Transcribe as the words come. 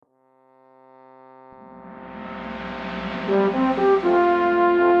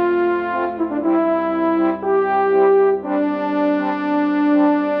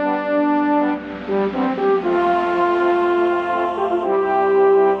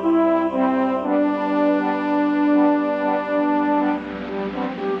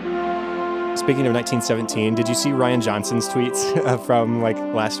Speaking of 1917, did you see Ryan Johnson's tweets from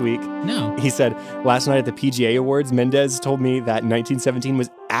last week? No. He said, last night at the PGA Awards, Mendez told me that 1917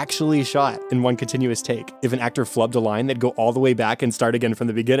 was actually shot in one continuous take. If an actor flubbed a line, they'd go all the way back and start again from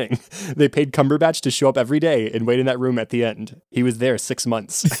the beginning. They paid Cumberbatch to show up every day and wait in that room at the end. He was there 6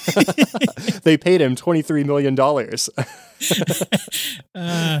 months. They paid him $23 million.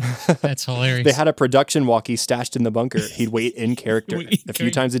 That's hilarious. They had a production walkie stashed in the bunker. He'd wait in character. A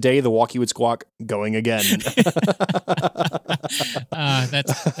few times a day, the walkie would squawk, "Going again."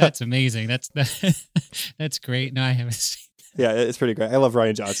 That's amazing. That's great. No, I haven't seen. Yeah, it's pretty great. I love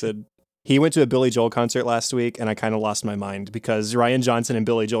Ryan Johnson. He went to a Billy Joel concert last week, and I kind of lost my mind because Ryan Johnson and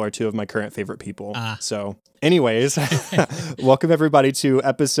Billy Joel are two of my current favorite people. So anyways, welcome everybody to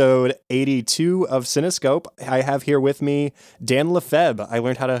episode 82 of Cinescope. I have here with me Dan Lefebvre. I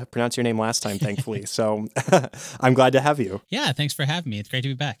learned how to pronounce your name last time, thankfully. So I'm glad to have you. Yeah, thanks for having me. It's great to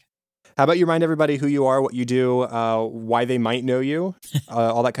be back. How about you remind everybody who you are, what you do, why they might know you,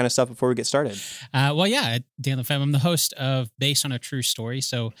 all that kind of stuff before we get started? Dan Lefebvre. I'm the host of Based on a True Story.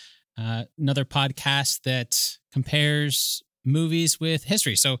 So another podcast that compares movies with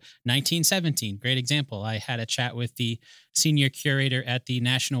history. So 1917, great example. I had a chat with the senior curator at the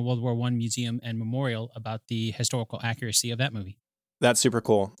National World War I Museum and Memorial about the historical accuracy of that movie. That's super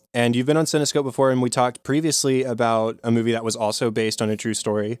cool. And you've been on Cinescope before, and we talked previously about a movie that was also based on a true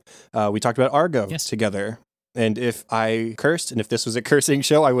story. We talked about Argo together. And if I cursed, and if this was a cursing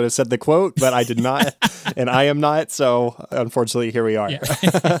show, I would have said the quote, but I did not, and I am not. So unfortunately, here we are.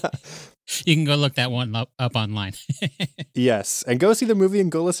 Yeah. You can go look that one up online. Yes. And go see the movie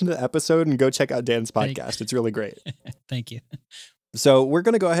and go listen to the episode and go check out Dan's podcast. It's really great. Thank you. So we're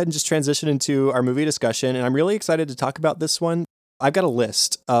going to go ahead and just transition into our movie discussion. And I'm really excited to talk about this one. I've got a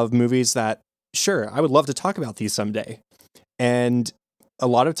list of movies that, sure, I would love to talk about these someday. And a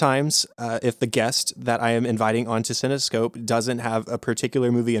lot of times, if the guest that I am inviting onto Cinescope doesn't have a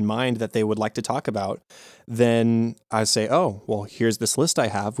particular movie in mind that they would like to talk about, then I say, oh, well, here's this list I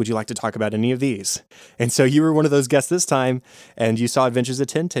have. Would you like to talk about any of these? And so you were one of those guests this time, and you saw Adventures of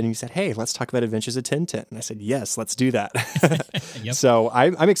Tintin, and you said, hey, let's talk about Adventures of Tintin. And I said, yes, let's do that. Yep. So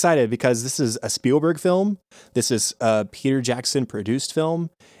I'm excited because this is a Spielberg film. This is a Peter Jackson produced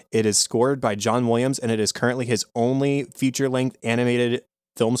film. It is scored by John Williams, and it is currently his only feature-length animated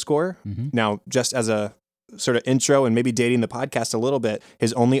film score. Mm-hmm. Now, just as a sort of intro and maybe dating the podcast a little bit,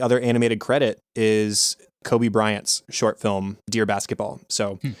 his only other animated credit is Kobe Bryant's short film, Dear Basketball.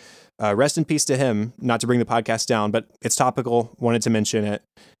 So rest in peace to him, not to bring the podcast down, but it's topical, wanted to mention it.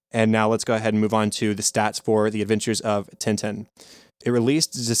 And now let's go ahead and move on to the stats for The Adventures of Tintin. It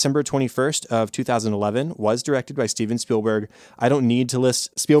released December 21st of 2011, was directed by Steven Spielberg. I don't need to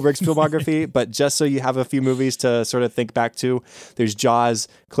list Spielberg's filmography, but just so you have a few movies to sort of think back to, there's Jaws,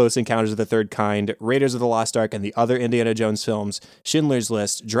 Close Encounters of the Third Kind, Raiders of the Lost Ark, and the other Indiana Jones films, Schindler's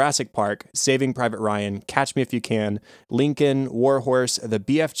List, Jurassic Park, Saving Private Ryan, Catch Me If You Can, Lincoln, War Horse, The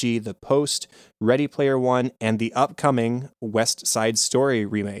BFG, The Post, Ready Player One, and the upcoming West Side Story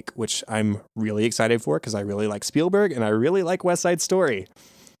remake, which I'm really excited for because I really like Spielberg and I really like West Side Story.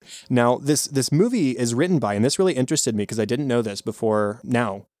 Now, this movie is written by, and this really interested me because I didn't know this before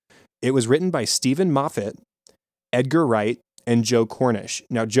now. It was written by Stephen Moffat, Edgar Wright, and Joe Cornish.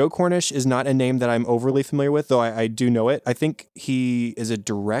 Now, Joe Cornish is not a name that I'm overly familiar with, though I do know it. I think he is a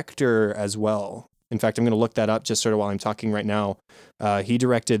director as well. In fact, I'm going to look that up just sort of while I'm talking right now. He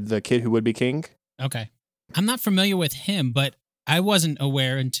directed The Kid Who Would Be King. Okay. I'm not familiar with him, but I wasn't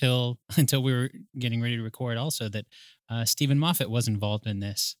aware until we were getting ready to record also that Stephen Moffat was involved in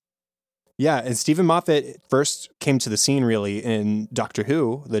this. Yeah, and Stephen Moffat first came to the scene really in Doctor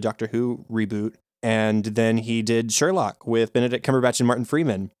Who, the Doctor Who reboot. And then he did Sherlock with Benedict Cumberbatch and Martin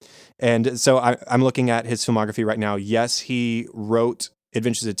Freeman. And so I'm looking at his filmography right now. Yes, he wrote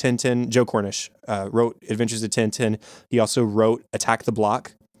Adventures of Tintin. Joe Cornish wrote Adventures of Tintin. He also wrote Attack the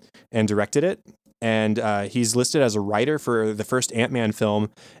Block and directed it. And he's listed as a writer for the first Ant-Man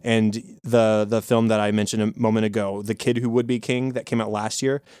film and the film that I mentioned a moment ago, The Kid Who Would Be King, that came out last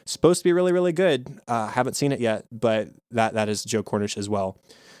year. Supposed to be really, really good. Haven't seen it yet, but that is Joe Cornish as well.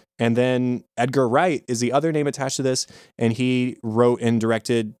 And then Edgar Wright is the other name attached to this, and he wrote and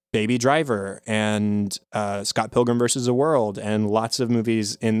directed Baby Driver and Scott Pilgrim vs. the World and lots of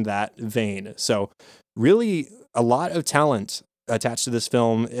movies in that vein. So really a lot of talent attached to this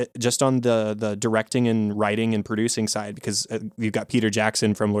film, just on the directing and writing and producing side, because you've got Peter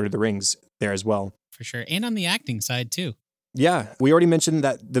Jackson from Lord of the Rings there as well. For sure. And on the acting side too. Yeah, we already mentioned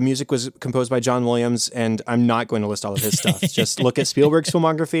that the music was composed by John Williams, and I'm not going to list all of his stuff. Just look at Spielberg's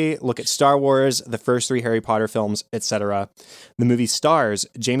filmography, look at Star Wars, the first 3 Harry Potter films, etc. The movie stars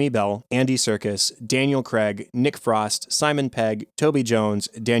Jamie Bell, Andy Serkis, Daniel Craig, Nick Frost, Simon Pegg, Toby Jones,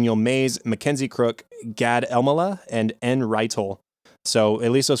 Daniel Mays, Mackenzie Crook, Gad Elmaleh, and N. Reitel. So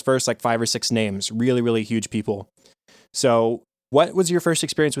at least those first 5 or 6 names, really, really huge people. So what was your first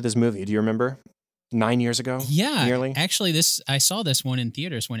experience with this movie? Do you remember? 9 years ago? Yeah, Nearly? actually, I saw this one in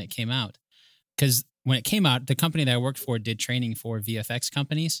theaters when it came out. Because when it came out, the company that I worked for did training for VFX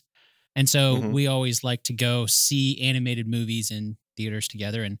companies. And so Mhm. we always like to go see animated movies in theaters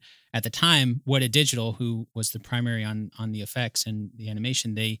together. And at the time, What a Digital, who was the primary on the effects and the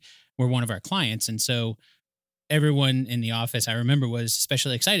animation, they were one of our clients. And so everyone in the office, I remember, was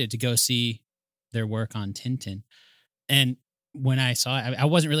especially excited to go see their work on Tintin. And when I saw it, I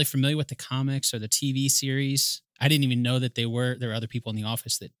wasn't really familiar with the comics or the TV series. I didn't even know that there were other people in the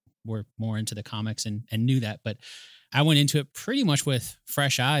office that were more into the comics and knew that. But I went into it pretty much with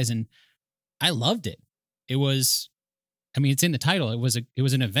fresh eyes, and I loved it. It was, I mean, it's in the title. It was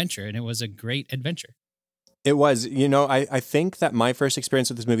an adventure, and it was a great adventure. It was. I think that my first experience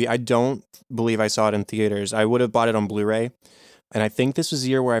with this movie, I don't believe I saw it in theaters. I would have bought it on Blu-ray. And I think this was the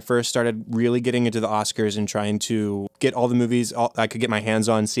year where I first started really getting into the Oscars and trying to get all the movies I could get my hands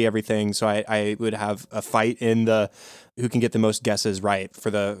on, see everything. So I would have a fight in the who can get the most guesses right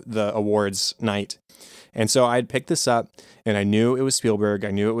for the awards night. And so I'd picked this up, and I knew it was Spielberg.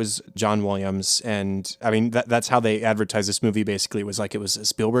 I knew it was John Williams. And I mean, that's how they advertised this movie, basically. It was like it was a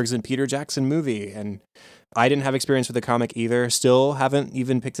Spielberg's and Peter Jackson movie. And I didn't have experience with the comic either. Still haven't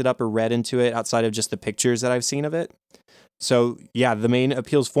even picked it up or read into it outside of just the pictures that I've seen of it. So yeah, the main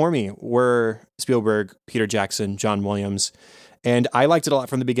appeals for me were Spielberg, Peter Jackson, John Williams. And I liked it a lot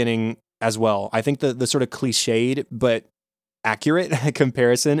from the beginning as well. I think the sort of cliched but accurate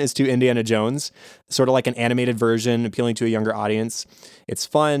comparison is to Indiana Jones, sort of like an animated version appealing to a younger audience. It's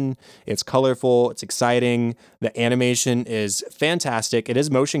fun, it's colorful, it's exciting. The animation is fantastic. It is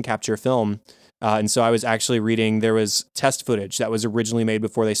motion capture film. And so I was actually reading, there was test footage that was originally made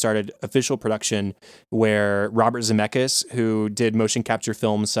before they started official production, where Robert Zemeckis, who did motion capture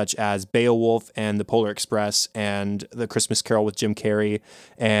films such as Beowulf and The Polar Express and The Christmas Carol with Jim Carrey,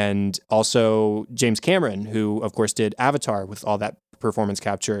 and also James Cameron, who of course did Avatar with all that performance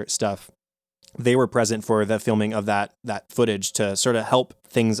capture stuff. They were present for the filming of that footage to sort of help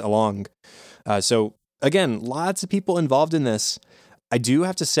things along. So again, lots of people involved in this. I do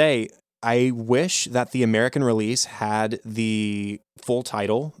have to say, I wish that the American release had the full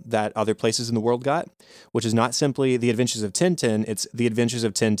title that other places in the world got, which is not simply The Adventures of Tintin, it's The Adventures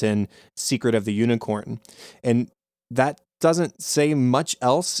of Tintin, Secret of the Unicorn. And that doesn't say much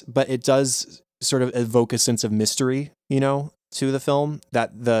else, but it does sort of evoke a sense of mystery, to the film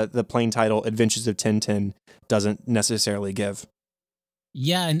that the plain title Adventures of Tintin doesn't necessarily give.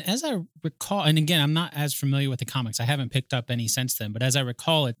 Yeah, and as I recall, and again, I'm not as familiar with the comics. I haven't picked up any since then, but as I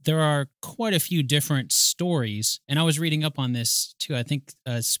recall it, there are quite a few different stories. And I was reading up on this too. I think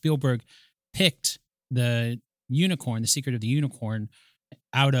Spielberg picked the unicorn, the secret of the unicorn,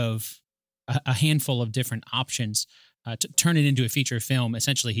 out of a handful of different options to turn it into a feature film.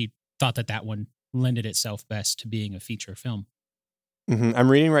 Essentially, he thought that one lended itself best to being a feature film.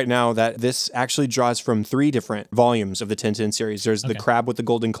 I'm reading right now that this actually draws from 3 different volumes of the Tintin series. There's The Okay. Crab with the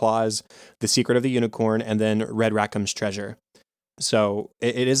Golden Claws, The Secret of the Unicorn, and then Red Rackham's Treasure. So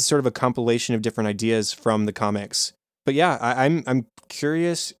it is sort of a compilation of different ideas from the comics. But yeah, I'm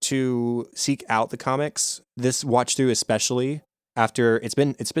curious to seek out the comics. This watch through, especially after it's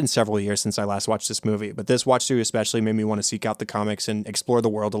been several years since I last watched this movie, but this watch through especially made me want to seek out the comics and explore the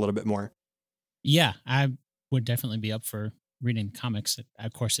world a little bit more. Yeah, I would definitely be up for reading comics.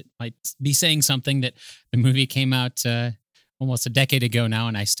 Of course, it might be saying something that the movie came out almost a decade ago now,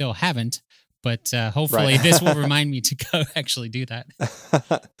 and I still haven't. But hopefully, Right. this will remind me to go actually do that.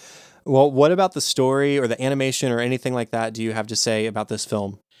 Well, what about the story or the animation or anything like that do you have to say about this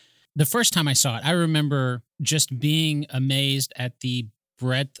film? The first time I saw it, I remember just being amazed at the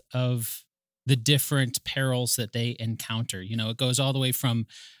breadth of the different perils that they encounter. It goes all the way from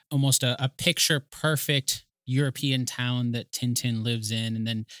almost a picture perfect European town that Tintin lives in, and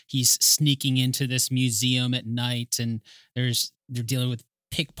then he's sneaking into this museum at night, and they're dealing with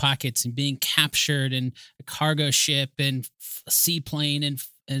pickpockets and being captured, and a cargo ship and a seaplane,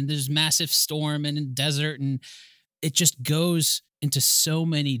 and there's massive storm and a desert, and it just goes into so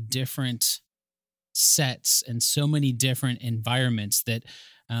many different sets and so many different environments that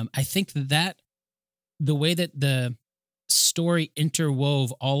I think that the way that the story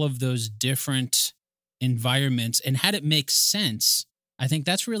interwove all of those different environments and had it make sense. I think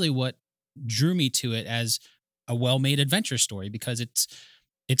that's really what drew me to it as a well-made adventure story, because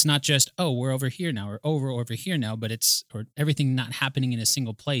it's not just, oh, we're over here now or over here now, but it's, or everything not happening in a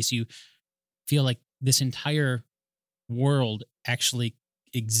single place. You feel like this entire world actually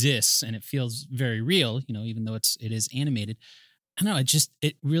exists and it feels very real, even though it is animated. I don't know,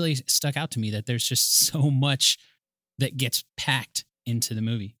 it really stuck out to me that there's just so much that gets packed into the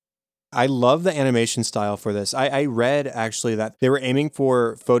movie. I love the animation style for this. I read actually that they were aiming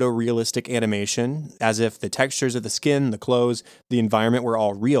for photorealistic animation, as if the textures of the skin, the clothes, the environment were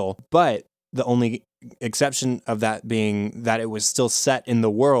all real. But the only exception of that being that it was still set in the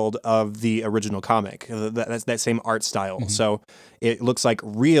world of the original comic, that same art style. Mhm. So it looks like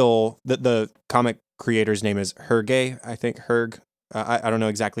real. The comic creator's name is Hergé, I think. I don't know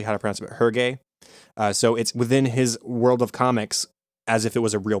exactly how to pronounce it, but Hergé. So it's within his world of comics as if it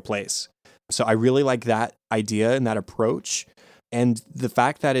was a real place. So I really like that idea and that approach. And the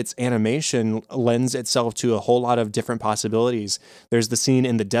fact that it's animation lends itself to a whole lot of different possibilities. There's the scene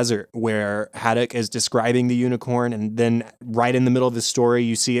in the desert where Haddock is describing the unicorn, and then right in the middle of the story,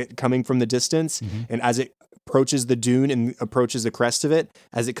 you see it coming from the distance. Mhm. And as it approaches the dune and approaches the crest of it,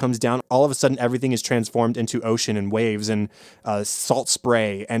 as it comes down, all of a sudden everything is transformed into ocean and waves and salt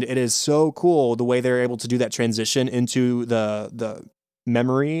spray. And it is so cool the way they're able to do that transition into the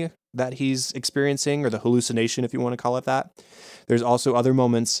memory that he's experiencing, or the hallucination, if you want to call it that. There's also other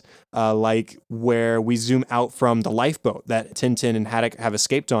moments like where we zoom out from the lifeboat that Tintin and Haddock have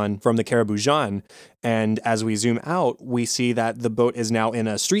escaped on from the Caribou Jean. And as we zoom out, we see that the boat is now in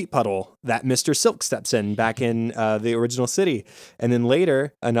a street puddle that Mr. Silk steps in back in the original city. And then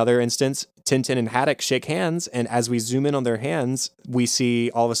later, another instance, Tintin and Haddock shake hands. And as we zoom in on their hands, we see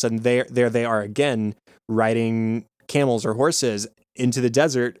all of a sudden there they are again, riding camels or horses into the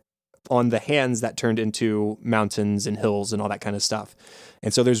desert on the hands that turned into mountains and hills and all that kind of stuff.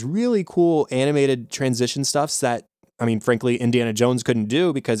 And so there's really cool animated transition stuffs that, I mean, frankly, Indiana Jones couldn't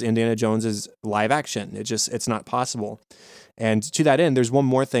do, because Indiana Jones is live action. It's not possible. And to that end, there's one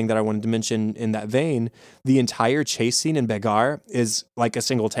more thing that I wanted to mention in that vein. The entire chase scene in Begar is like a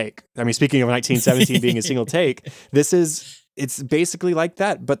single take. I mean, speaking of 1917 being a single take, it's basically like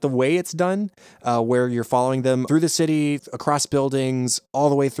that, but the way it's done, where you're following them through the city, across buildings, all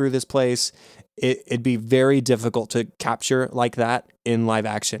the way through this place, it'd be very difficult to capture like that in live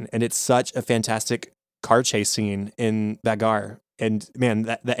action. And it's such a fantastic car chase scene in Bagar. And man,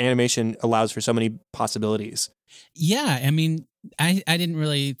 the animation allows for so many possibilities. Yeah, I mean, I didn't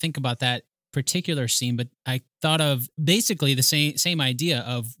really think about that particular scene, but I thought of basically the same idea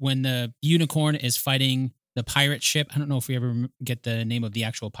of when the unicorn is fighting the pirate ship. I don't know if we ever get the name of the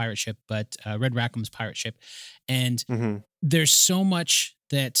actual pirate ship, but Red Rackham's pirate ship. And there's so much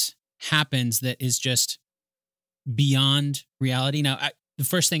that happens that is just beyond reality. Now, the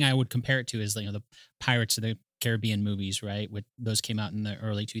first thing I would compare it to is the Pirates of the Caribbean movies, right? Those came out in the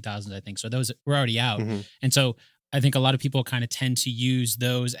early 2000s, I think. So those were already out. And so I think a lot of people kind of tend to use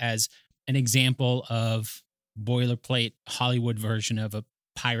those as an example of boilerplate Hollywood version of a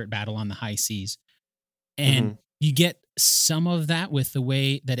pirate battle on the high seas. And you get some of that with the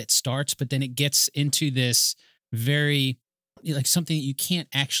way that it starts, but then it gets into this very, like, something that you can't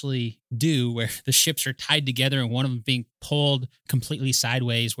actually do, where the ships are tied together and one of them being pulled completely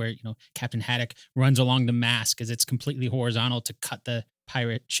sideways, where, Captain Haddock runs along the mast because it's completely horizontal to cut the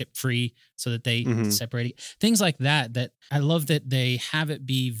pirate ship free so that they separate it. Things like that I love, that they have it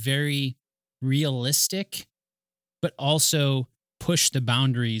be very realistic, but also push the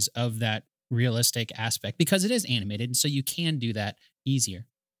boundaries of that realistic aspect, because it is animated, and so you can do that easier.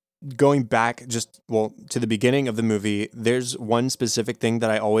 Going back to the beginning of the movie, there's one specific thing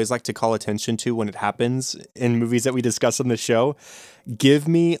that I always like to call attention to when it happens in movies that we discuss on the show. Give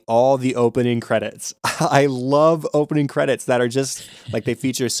me all the opening credits. I love opening credits that are just like, they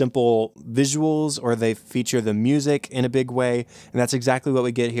feature simple visuals or they feature the music in a big way. And that's exactly what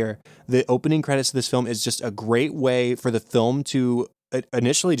we get here. The opening credits of this film is just a great way for the film to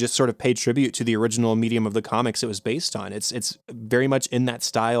initially just sort of pay tribute to the original medium of the comics it was based on. It's very much in that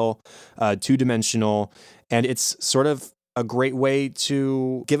style, two-dimensional, and it's sort of a great way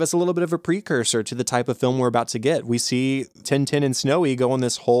to give us a little bit of a precursor to the type of film we're about to get. We see Tintin and Snowy go on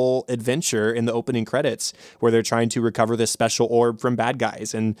this whole adventure in the opening credits where they're trying to recover this special orb from bad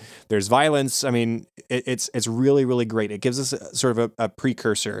guys, and there's violence. I mean, it's really, really great. It gives us sort of a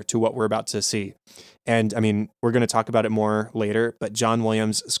precursor to what we're about to see. And I mean, we're going to talk about it more later, but John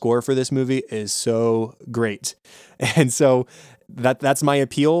Williams' score for this movie is so great. And so that's my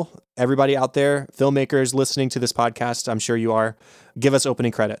appeal. everybody out there, filmmakers listening to this podcast, I'm sure you are, give us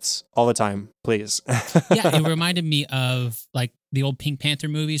opening credits all the time, please. Yeah, it reminded me of like the old Pink Panther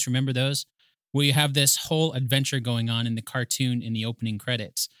movies. Remember those? Where you have this whole adventure going on in the cartoon in the opening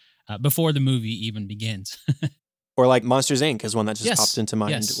credits before the movie even begins. Or like Monsters Inc. is one that just popped Yes. into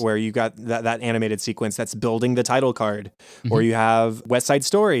mind, Yes. where you got that animated sequence that's building the title card. Or Mhm. you have West Side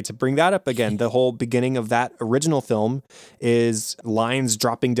Story, to bring that up again. The whole beginning of that original film is lines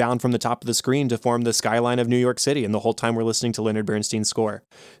dropping down from the top of the screen to form the skyline of New York City. And the whole time we're listening to Leonard Bernstein's score.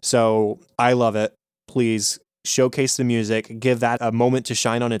 So I love it. Please showcase the music, give that a moment to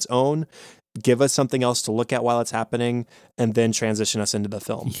shine on its own. Give us something else to look at while it's happening, and then transition us into the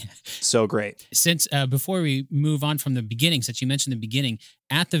film. Yeah. So great. Since before we move on from the beginning, since you mentioned the beginning,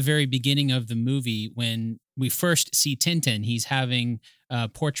 at the very beginning of the movie, when we first see Tintin, he's having a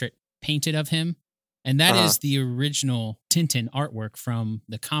portrait painted of him. And that Uh-huh. is the original Tintin artwork from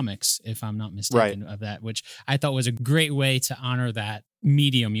the comics, if I'm not mistaken, of that, which I thought was a great way to honor that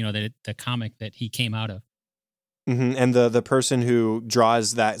medium, the comic that he came out of. Mm-hmm. And the person who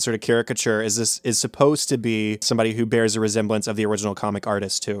draws that sort of caricature is supposed to be somebody who bears a resemblance of the original comic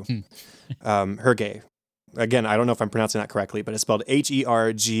artist too. Hergé. Again, I don't know if I'm pronouncing that correctly, but it's spelled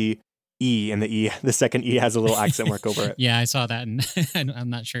Herge, and the second E has a little accent mark over it. Yeah, I saw that, and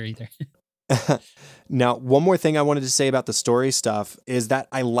I'm not sure either. Now, one more thing I wanted to say about the story stuff is that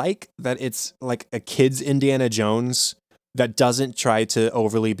I like that it's like a kid's Indiana Jones that doesn't try to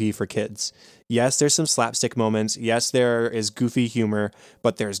overly be for kids. Yes, there's some slapstick moments. Yes, there is goofy humor,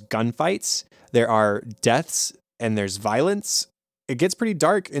 but there's gunfights, there are deaths, and there's violence. It gets pretty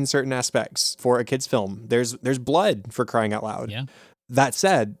dark in certain aspects for a kid's film. There's blood, for crying out loud. Yeah. That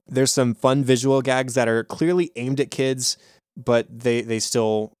said, there's some fun visual gags that are clearly aimed at kids, but they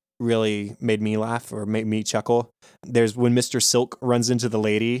still really made me laugh or made me chuckle. There's when Mr. Silk runs into the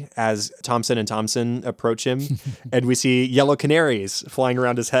lady as Thompson and Thompson approach him, and we see yellow canaries flying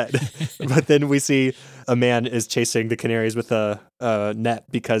around his head. But then we see a man is chasing the canaries with a net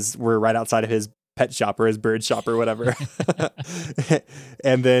because we're right outside of his pet shop or his bird shop or whatever.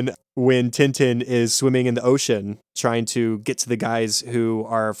 And then when Tintin is swimming in the ocean trying to get to the guys who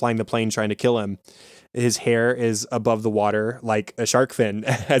are flying the plane trying to kill him, his hair is above the water like a shark fin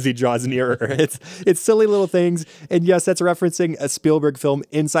as he draws nearer. It's silly little things. And yes, that's referencing a Spielberg film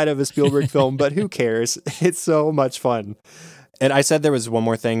inside of a Spielberg film, but who cares? It's so much fun. And I said there was one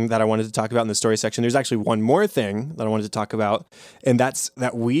more thing that I wanted to talk about in the story section. There's actually one more thing that I wanted to talk about, and that's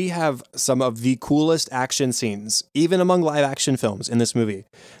that we have some of the coolest action scenes, even among live action films, in this movie.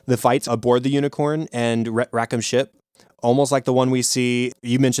 The fights aboard the Unicorn and Rackham's ship, almost like the one we see,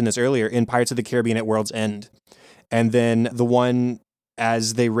 you mentioned this earlier, in Pirates of the Caribbean at World's End. And then the one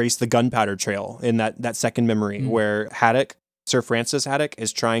as they race the gunpowder trail in that second memory where Haddock, Sir Francis Haddock,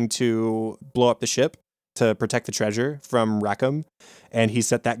 is trying to blow up the ship to protect the treasure from Rackham, and he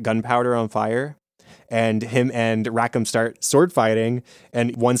set that gunpowder on fire, and him and Rackham start sword fighting,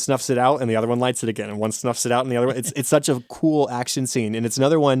 and one snuffs it out and the other one lights it again, and one snuffs it out and the other one. It's such a cool action scene, and it's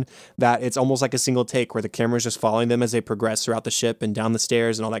another one that it's almost like a single take where the camera's just following them as they progress throughout the ship and down the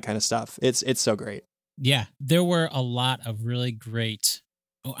stairs and all that kind of stuff. It's so great. Yeah, there were a lot of really great.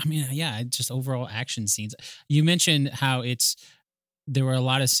 Oh, I mean, yeah, just overall action scenes. You mentioned how there were a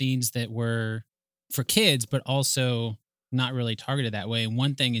lot of scenes that were for kids, but also not really targeted that way. And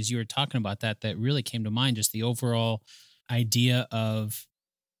one thing is you were talking about that really came to mind, just the overall idea of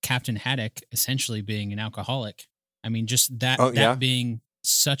Captain Haddock essentially being an alcoholic. I mean, just Oh yeah. that being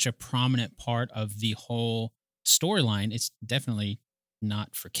such a prominent part of the whole storyline. It's definitely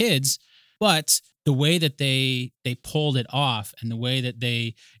not for kids, but the way that they pulled it off, and the way that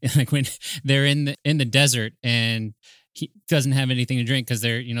they like when they're in the desert and he doesn't have anything to drink because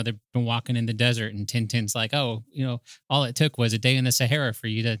they've been walking in the desert, and Tintin's like, oh, all it took was a day in the Sahara for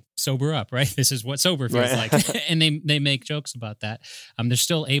you to sober up, right? This is what sober feels Right. like. And they make jokes about that. They're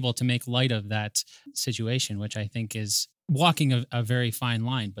still able to make light of that situation, which I think is walking a very fine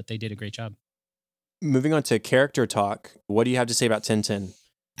line, but they did a great job. Moving on to character talk, what do you have to say about Tintin?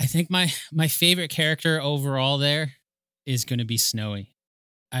 I think my favorite character overall there is going to be Snowy.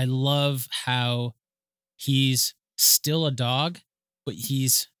 I love how he's still a dog, but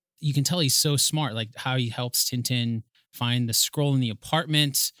you can tell he's so smart, like how he helps Tintin find the scroll in the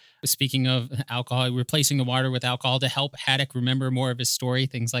apartment. Speaking of alcohol, replacing the water with alcohol to help Haddock remember more of his story,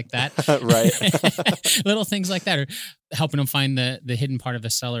 things like that. Right. Little things like that, or helping him find the hidden part of the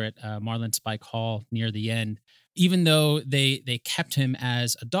cellar at Marlin Spike Hall near the end. Even though they kept him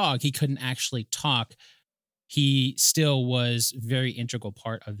as a dog, he couldn't actually talk. He still was very integral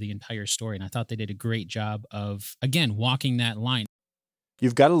part of the entire story. And I thought they did a great job of, again, walking that line.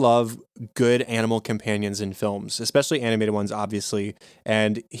 You've got to love good animal companions in films, especially animated ones, obviously.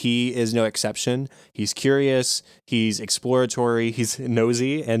 And he is no exception. He's curious, he's exploratory, he's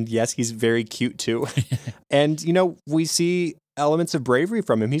nosy, and yes, he's very cute too. And, we see elements of bravery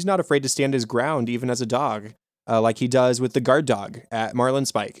from him. He's not afraid to stand his ground, even as a dog. Like he does with the guard dog at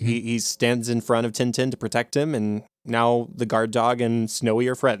Marlinspike. Mhm. He stands in front of Tintin to protect him, and now the guard dog and Snowy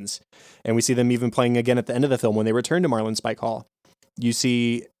are friends. And we see them even playing again at the end of the film when they return to Marlinspike Hall. You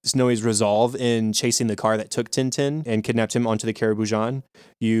see Snowy's resolve in chasing the car that took Tintin and kidnapped him onto the Caribou Jean.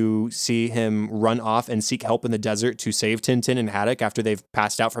 You see him run off and seek help in the desert to save Tintin and Haddock after they've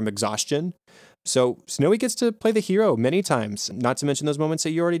passed out from exhaustion. So Snowy gets to play the hero many times, not to mention those moments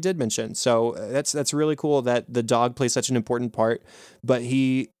that you already did mention. So that's really cool that the dog plays such an important part. But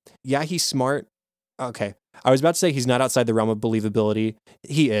he's smart. Okay. I was about to say he's not outside the realm of believability.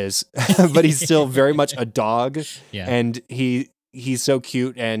 He is, but he's still very much a dog. Yeah. And he's so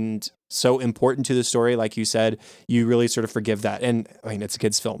cute and so important to the story. Like you said, you really sort of forgive that. And I mean, it's a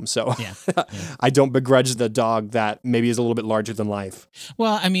kid's film, so Yeah. I don't begrudge the dog that maybe is a little bit larger than life.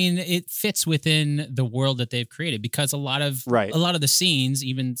 Well, I mean, it fits within the world that they've created because a lot of the scenes,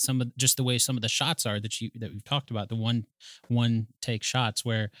 even some of just the way some of the shots are that we've talked about, the one take shots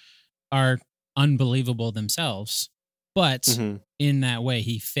where are unbelievable themselves, but in that way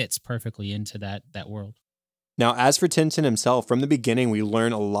he fits perfectly into that world. Now, as for Tintin himself, from the beginning, we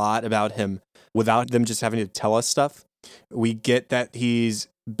learn a lot about him without them just having to tell us stuff. We get that he's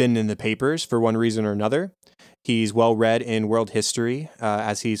been in the papers for one reason or another. He's well read in world history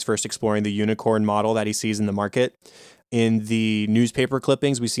as he's first exploring the unicorn model that he sees in the market. In the newspaper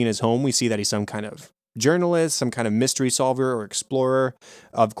clippings we see in his home, we see that he's some kind of journalist, some kind of mystery solver or explorer.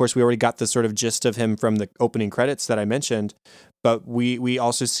 Of course, we already got the sort of gist of him from the opening credits that I mentioned, but we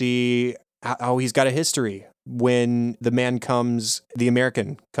also see how he's got a history. When the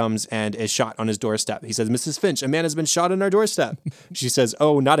American comes and is shot on his doorstep, he says, "Mrs. Finch, a man has been shot on our doorstep." She says,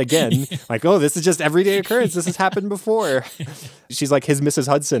 "Oh, not again." Like, "Oh, this is just everyday occurrence. This has happened before." She's like his Mrs.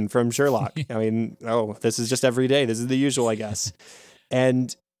 Hudson from Sherlock. I mean, oh, this is just every day. This is the usual, I guess.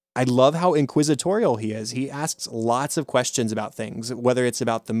 And I love how inquisitorial he is. He asks lots of questions about things, whether it's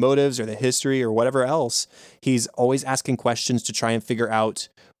about the motives or the history or whatever else. He's always asking questions to try and figure out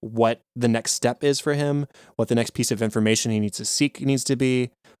what the next step is for him, what the next piece of information he needs to seek needs to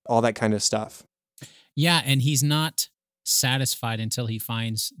be, all that kind of stuff. Yeah, and he's not satisfied until he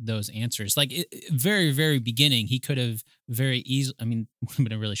finds those answers. Like very, very beginning, he could have very easily, I mean, it would have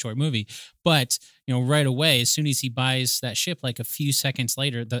been a really short movie, but right away, as soon as he buys that ship, like a few seconds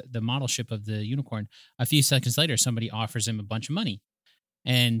later, the model ship of the unicorn, a few seconds later, somebody offers him a bunch of money.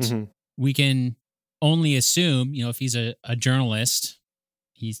 And we can only assume, if he's a journalist,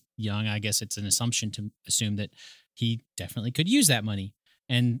 he's young, I guess it's an assumption to assume that he definitely could use that money.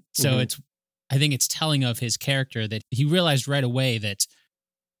 And so I think it's telling of his character that he realized right away that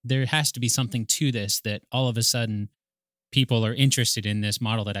there has to be something to this, that all of a sudden people are interested in this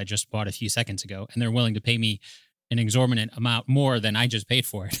model that I just bought a few seconds ago, and they're willing to pay me an exorbitant amount more than I just paid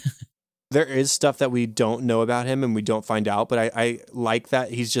for it. There is stuff that we don't know about him and we don't find out, but I like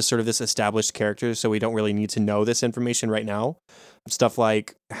that he's just sort of this established character, so we don't really need to know this information right now. Stuff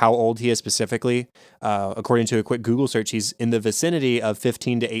like how old he is specifically. According to a quick Google search, he's in the vicinity of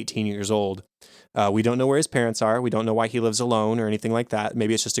 15 to 18 years old. We don't know where his parents are. We don't know why he lives alone or anything like that.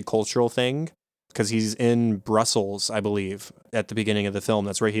 Maybe it's just a cultural thing because he's in Brussels, I believe, at the beginning of the film.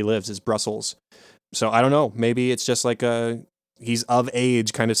 That's where he lives, is Brussels. So I don't know. Maybe it's just like he's of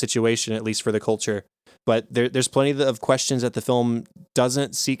age kind of situation, at least for the culture. But there's plenty of questions that the film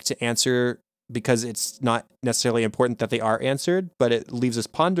doesn't seek to answer because it's not necessarily important that they are answered, but it leaves us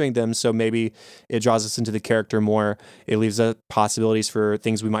pondering them. So maybe it draws us into the character more. It leaves us possibilities for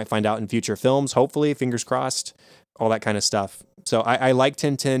things we might find out in future films, hopefully, fingers crossed, all that kind of stuff. So I like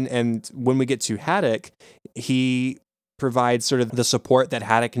Tintin. And when we get to Haddock, he provides sort of the support that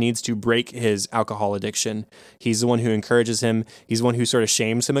Haddock needs to break his alcohol addiction. He's the one who encourages him. He's the one who sort of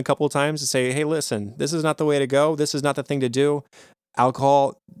shames him a couple of times to say, "Hey, listen, this is not the way to go. This is not the thing to do.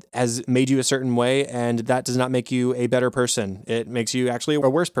 Alcohol has made you a certain way, and that does not make you a better person. It makes you actually a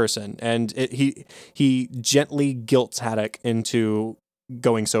worse person." And he gently guilts Haddock into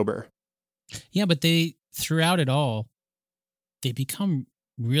going sober. Yeah, but throughout it all, they become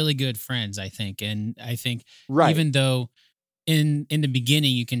really good friends, I think. And I think even though in the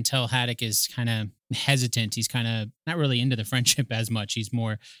beginning you can tell Haddock is kind of hesitant, he's kind of not really into the friendship as much. He's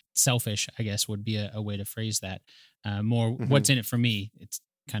more selfish, I guess would be a way to phrase that. More what's in it for me. It's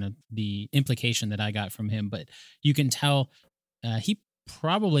kind of the implication that I got from him. But you can tell he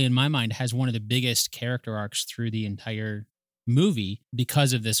probably, in my mind, has one of the biggest character arcs through the entire movie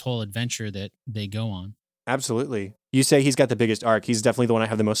because of this whole adventure that they go on. Absolutely. You say he's got the biggest arc. He's definitely the one I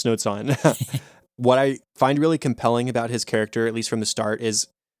have the most notes on. What I find really compelling about his character, at least from the start, is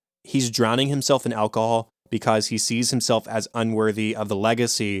he's drowning himself in alcohol because he sees himself as unworthy of the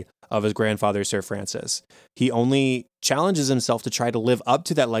legacy of his grandfather, Sir Francis. He only challenges himself to try to live up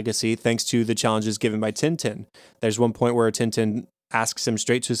to that legacy thanks to the challenges given by Tintin. There's one point where Tintin asks him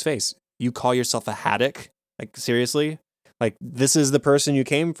straight to his face, "You call yourself a haddock? Like, seriously? Like, this is the person you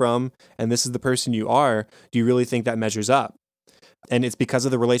came from, and this is the person you are. Do you really think that measures up?" And it's because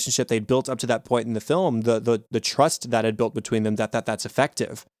of the relationship they built up to that point in the film, the trust that had built between them, that's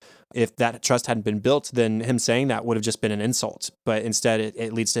effective. If that trust hadn't been built, then him saying that would have just been an insult. But instead,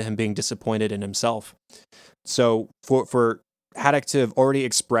 it leads to him being disappointed in himself. So for Haddock to have already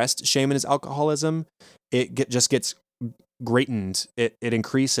expressed shame in his alcoholism, just gets greatened. It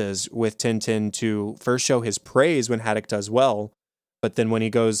increases with Tintin to first show his praise when Haddock does well, but then when he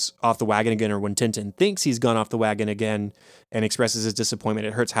goes off the wagon again, or when Tintin thinks he's gone off the wagon again and expresses his disappointment,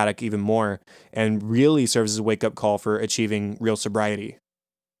 it hurts Haddock even more and really serves as a wake-up call for achieving real sobriety.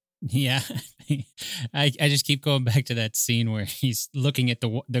 Yeah, I just keep going back to that scene where he's looking at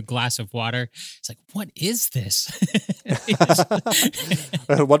the glass of water. It's like, what is this?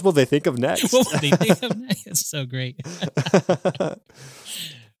 What will they think of next? What will they think of next? It's so great.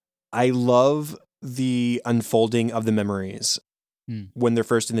 I love the unfolding of the memories. When they're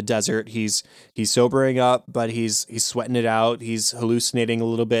first in the desert, he's sobering up, but he's sweating it out. He's hallucinating a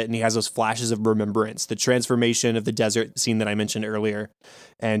little bit, and he has those flashes of remembrance, the transformation of the desert scene that I mentioned earlier.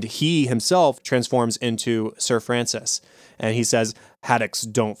 And he himself transforms into Sir Francis, and he says, "Haddocks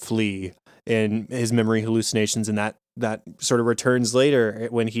don't flee," in his memory hallucinations, and that sort of returns later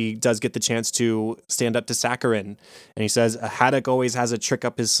when he does get the chance to stand up to Saccharin, and he says, "A haddock always has a trick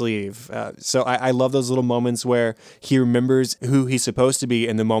up his sleeve." So I love those little moments where he remembers who he's supposed to be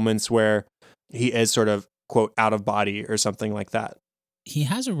in the moments where he is sort of, quote, out of body or something like that. He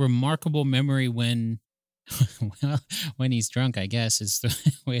has a remarkable memory when, well, when he's drunk, I guess is the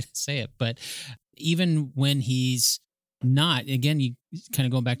way to say it. But even when he's not, again, you kind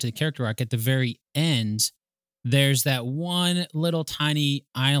of going back to the character arc at the very end, there's that one little tiny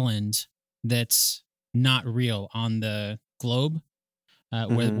island that's not real on the globe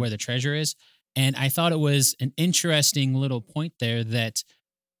where the treasure is. And I thought it was an interesting little point there that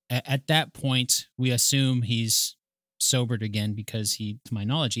at that point, we assume he's sobered again because to my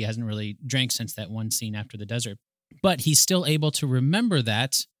knowledge, he hasn't really drank since that one scene after the desert. But he's still able to remember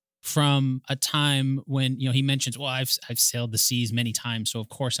that from a time when, he mentions, well, I've sailed the seas many times, so of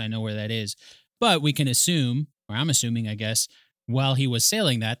course I know where that is. But we can assume, or I'm assuming, I guess, while he was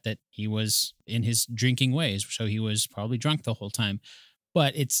sailing that he was in his drinking ways. So he was probably drunk the whole time.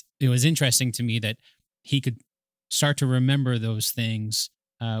 But it was interesting to me that he could start to remember those things,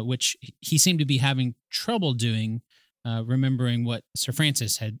 which he seemed to be having trouble doing, remembering what Sir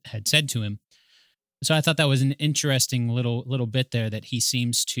Francis had said to him. So I thought that was an interesting little bit there, that he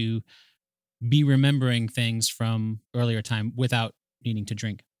seems to be remembering things from earlier time without needing to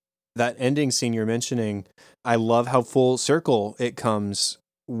drink. That ending scene you're mentioning, I love how full circle it comes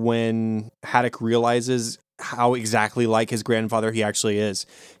when Haddock realizes how exactly like his grandfather he actually is.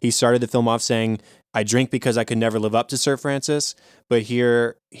 He started the film off saying, "I drink because I could never live up to Sir Francis," but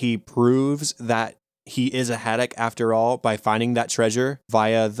here he proves that he is a haddock after all by finding that treasure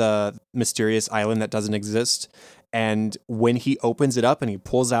via the mysterious island that doesn't exist. And when he opens it up and he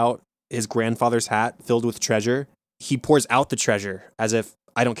pulls out his grandfather's hat filled with treasure, he pours out the treasure as if,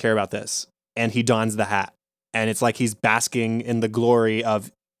 "I don't care about this." And he dons the hat. And it's like he's basking in the glory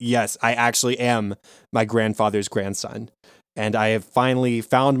of, yes, I actually am my grandfather's grandson. And I have finally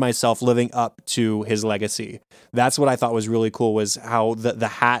found myself living up to his legacy. That's what I thought was really cool, was how the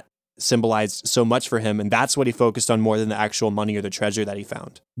hat symbolized so much for him. And that's what he focused on more than the actual money or the treasure that he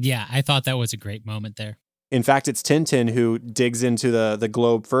found. Yeah, I thought that was a great moment there. In fact, it's Tintin who digs into the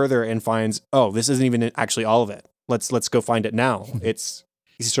globe further and finds, oh, this isn't even actually all of it. Let's go find it now.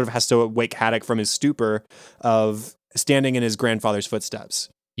 He sort of has to wake Haddock from his stupor of standing in his grandfather's footsteps.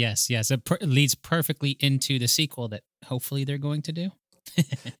 Yes. It leads perfectly into the sequel that hopefully they're going to do.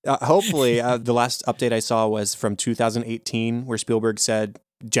 Hopefully. The last update I saw was from 2018, where Spielberg said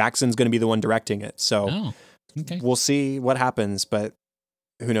Jackson's going to be the one directing it. So We'll see what happens, but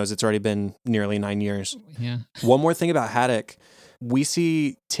who knows? It's already been nearly 9 years. Yeah. One more thing about Haddock. We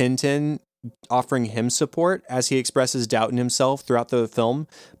see Tintin offering him support as he expresses doubt in himself throughout the film.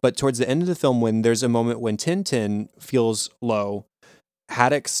 But towards the end of the film, when there's a moment when Tintin feels low,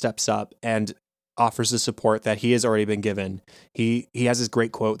 Haddock steps up and offers the support that he has already been given. He has this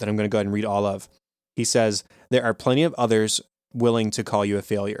great quote that I'm going to go ahead and read all of. He says, "There are plenty of others willing to call you a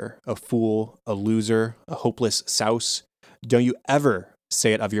failure, a fool, a loser, a hopeless souse. Don't you ever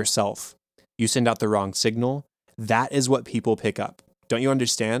say it of yourself. You send out the wrong signal. That is what people pick up. Don't you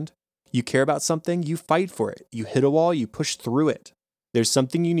understand? You care about something, you fight for it. You hit a wall, you push through it. There's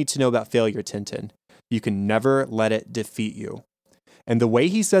something you need to know about failure, Tintin. You can never let it defeat you. And the way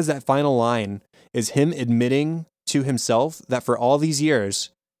he says that final line is him admitting to himself that for all these years,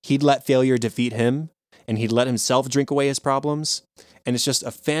 he'd let failure defeat him and he'd let himself drink away his problems. And it's just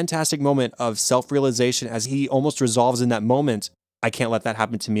a fantastic moment of self-realization as he almost resolves in that moment, I can't let that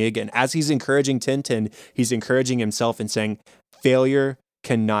happen to me again. As he's encouraging Tintin, he's encouraging himself and saying, failure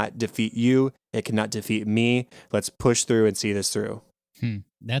cannot defeat you. It cannot defeat me. Let's push through and see this through.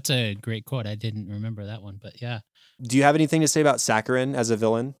 That's a great quote. I didn't remember that one, but yeah. Do you have anything to say about Sakharine as a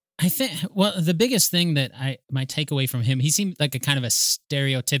villain? I think, well, the biggest thing that my takeaway from him, he seemed like a kind of a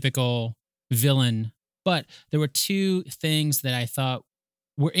stereotypical villain, but there were two things that I thought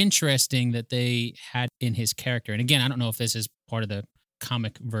were interesting that they had in his character. And again, I don't know if this is part of the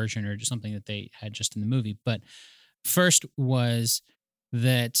comic version or just something that they had just in the movie, but first was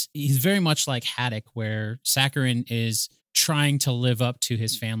that he's very much like Haddock, where Sakharine is trying to live up to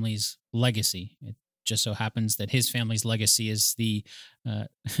his family's legacy. It just so happens that his family's legacy is the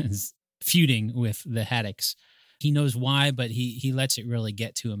is feuding with the Haddocks. He knows why, but he lets it really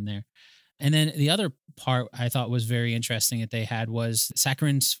get to him there. And then the other part I thought was very interesting that they had was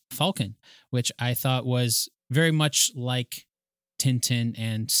Sakharine's falcon, which I thought was very much like Tintin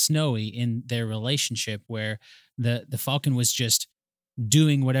and Snowy in their relationship, where the falcon was just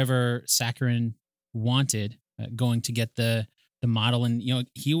doing whatever Sakharine wanted, going to get the model. And, you know,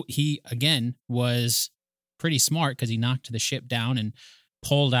 he again was pretty smart because he knocked the ship down and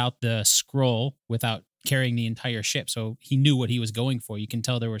pulled out the scroll without carrying the entire ship. So he knew what he was going for. You can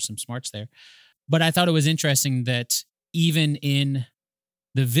tell there were some smarts there. But I thought it was interesting that even in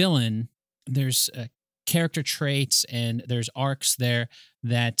the villain, there's character traits and there's arcs there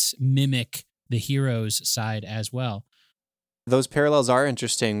that mimic the hero's side as well. Those parallels are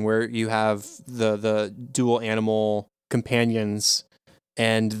interesting, where you have the dual animal companions,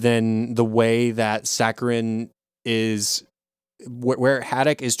 and then the way that Sakharine is, where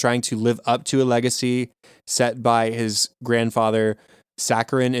Haddock is trying to live up to a legacy set by his grandfather,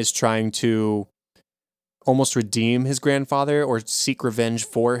 Sakharine is trying to almost redeem his grandfather or seek revenge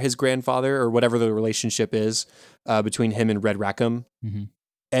for his grandfather, or whatever the relationship is between him and Red Rackham. Mm-hmm.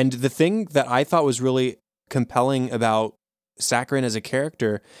 And the thing that I thought was really compelling about Sakharine as a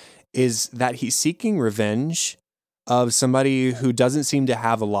character is that he's seeking revenge of somebody who doesn't seem to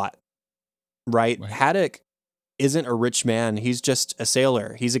have a lot, right? Haddock isn't a rich man. He's just a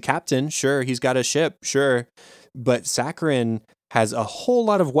sailor. He's a captain. Sure. He's got a ship. Sure. But Sakharine has a whole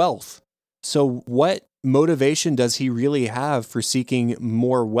lot of wealth. So what motivation does he really have for seeking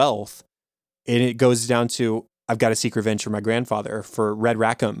more wealth? And it goes down to, I've got to seek revenge for my grandfather, for Red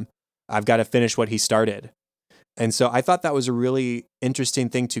Rackham. I've got to finish what he started. And so I thought that was a really interesting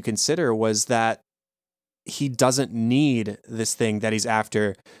thing to consider, was that he doesn't need this thing that he's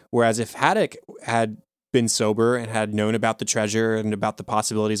after. Whereas if Haddock had been sober and had known about the treasure and about the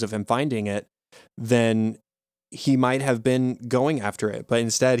possibilities of him finding it, then he might have been going after it. But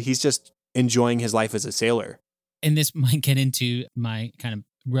instead, he's just enjoying his life as a sailor. And this might get into my kind of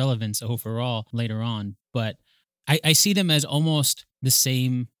relevance overall later on, but I see them as almost the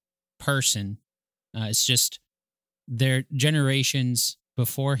same person. It's just their generations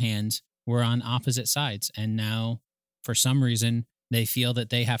beforehand were on opposite sides. And now, for some reason, they feel that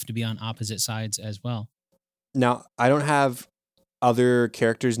they have to be on opposite sides as well. Now, I don't have other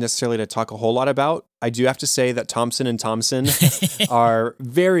characters necessarily to talk a whole lot about. I do have to say that Thompson and Thompson are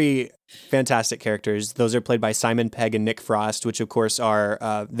very fantastic characters. Those are played by Simon Pegg and Nick Frost, which of course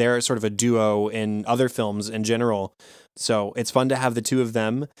are, they're sort of a duo in other films in general. So it's fun to have the two of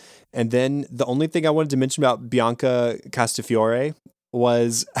them. And then the only thing I wanted to mention about Bianca Castafiore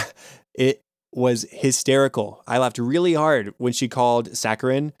was it was hysterical. I laughed really hard when she called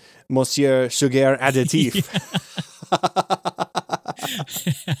Sakharine Monsieur Sugar Additif.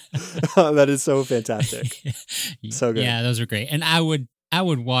 That is so fantastic. So good. Yeah, those are great. And I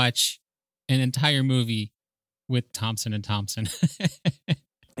would watch an entire movie with Thompson and Thompson.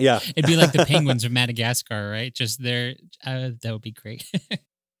 Yeah. It'd be like the penguins of Madagascar, right? Just there. That would be great.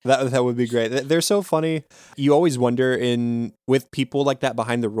 That would be great. They're so funny. You always wonder with people like that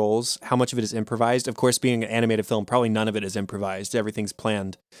behind the roles, how much of it is improvised. Of course, being an animated film, probably none of it is improvised. Everything's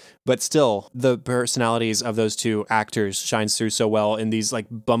planned. But still, the personalities of those two actors shines through so well in these like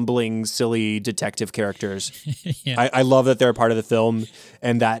bumbling, silly detective characters. Yeah. I love that they're a part of the film,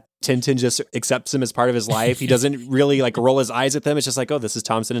 and that Tintin just accepts him as part of his life. He doesn't really like roll his eyes at them. It's just like, oh, this is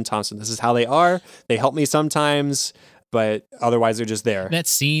Thompson and Thompson. This is how they are. They help me sometimes, but otherwise they're just there. That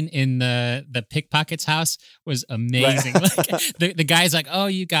scene in the pickpocket's house was amazing. Right. Like the guy's like, "Oh,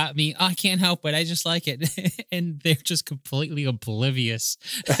 you got me. Oh, I can't help it. I just like it," and they're just completely oblivious.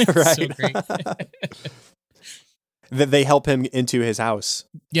 Right. So great. That they help him into his house.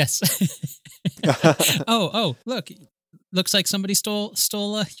 Yes. Oh, look. Looks like somebody stole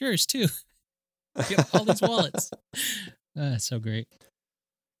yours too. Get all these wallets. So great.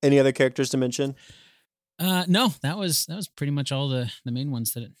 Any other characters to mention? No, that was pretty much all the main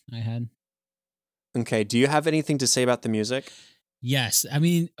ones that I had. Okay. Do you have anything to say about the music? Yes. I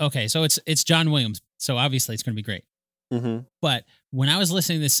mean, okay, so it's John Williams, so obviously it's going to be great. Mm-hmm. But when I was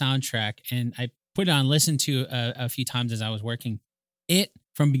listening to this soundtrack and I put it on, listened to a few times as I was working, it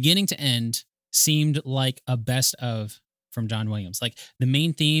from beginning to end seemed like a best of from John Williams. Like the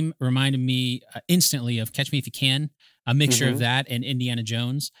main theme reminded me instantly of Catch Me If You Can, a mixture of that and Indiana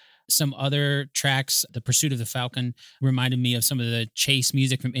Jones. Some other tracks, The Pursuit of the Falcon, reminded me of some of the chase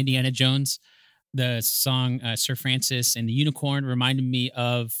music from Indiana Jones. The song Sir Francis and the Unicorn reminded me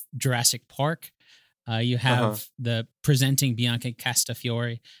of Jurassic Park. You have the presenting Bianca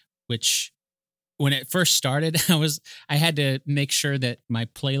Castafiore, which when it first started, I had to make sure that my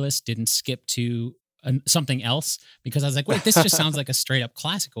playlist didn't skip to something else because I was like, wait, this just sounds like a straight up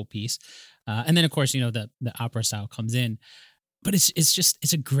classical piece. And then of course, the opera style comes in, but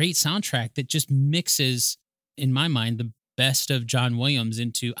it's a great soundtrack that just mixes, in my mind, the best of John Williams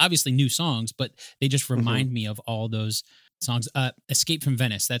into obviously new songs, but they just remind me of all those songs. Escape from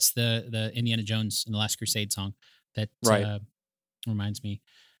Venice, that's the Indiana Jones and the Last Crusade song that reminds me.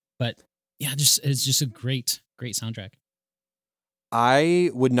 But yeah, it's just a great soundtrack. I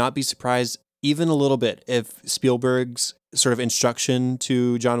would not be surprised even a little bit if Spielberg's sort of instruction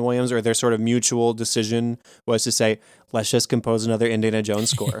to John Williams or their sort of mutual decision was to say, let's just compose another Indiana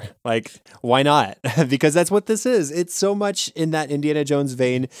Jones score. Like, why not? Because that's what this is. It's so much in that Indiana Jones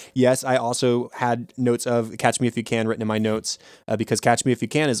vein. Yes, I also had notes of Catch Me If You Can written in my notes because Catch Me If You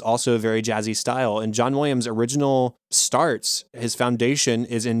Can is also a very jazzy style. And John Williams' original starts, his foundation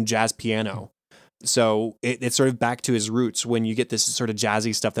is in jazz piano. So it's sort of back to his roots when you get this sort of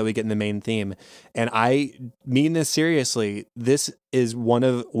jazzy stuff that we get in the main theme. And I mean this seriously. This is one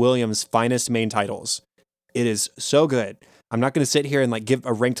of Williams' finest main titles. It is so good. I'm not going to sit here and like give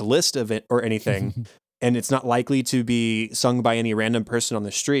a ranked list of it or anything. And it's not likely to be sung by any random person on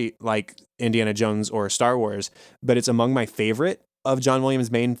the street like Indiana Jones or Star Wars, but it's among my favorite of John Williams'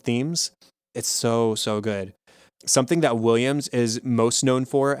 main themes. It's so, so good. Something that Williams is most known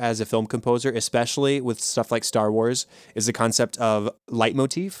for as a film composer, especially with stuff like Star Wars, is the concept of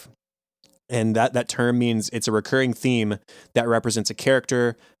leitmotif. And that term means it's a recurring theme that represents a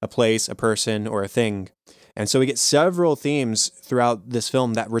character, a place, a person, or a thing. And so we get several themes throughout this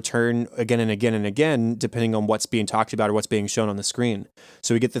film that return again and again and again, depending on what's being talked about or what's being shown on the screen.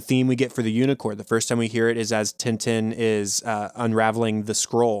 So we get the theme we get for the unicorn. The first time we hear it is as Tintin is unraveling the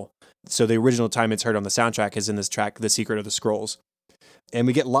scroll. So the original time it's heard on the soundtrack is in this track, The Secret of the Scrolls. And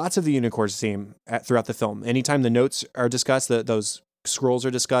we get lots of the unicorn's theme throughout the film. Anytime the notes are discussed, those scrolls are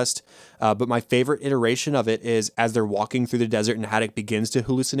discussed. But my favorite iteration of it is as they're walking through the desert and Haddock begins to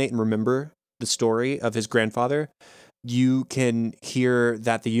hallucinate and remember the story of his grandfather. You can hear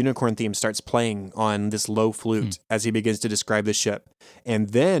that the unicorn theme starts playing on this low flute as he begins to describe the ship. And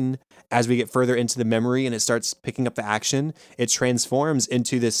then as we get further into the memory and it starts picking up the action, it transforms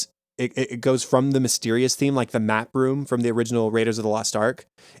into this. It goes from the mysterious theme, like the map room from the original Raiders of the Lost Ark,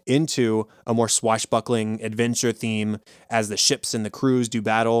 into a more swashbuckling adventure theme as the ships and the crews do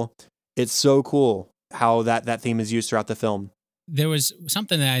battle. It's so cool how that theme is used throughout the film. There was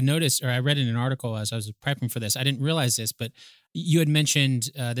something that I noticed, or I read in an article as I was prepping for this. I didn't realize this, but you had mentioned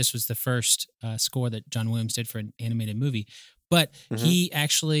this was the first score that John Williams did for an animated movie. But he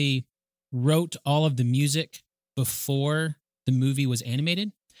actually wrote all of the music before the movie was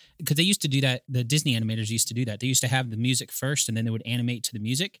animated. Because they used to do that. The Disney animators used to do that. They used to have the music first, and then they would animate to the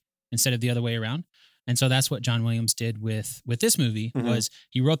music instead of the other way around. And so that's what John Williams did with this movie. Was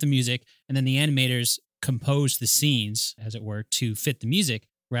he wrote the music, and then the animators composed the scenes, as it were, to fit the music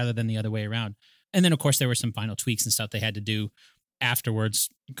rather than the other way around. And then, of course, there were some final tweaks and stuff they had to do afterwards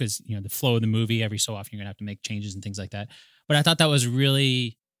because the flow of the movie. Every so often, you're gonna have to make changes and things like that. But I thought that was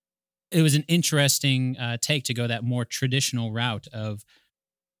it was an interesting take to go that more traditional route of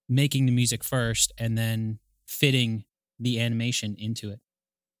making the music first and then fitting the animation into it.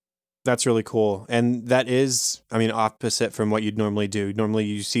 That's really cool. And that is, I mean, opposite from what you'd normally do. Normally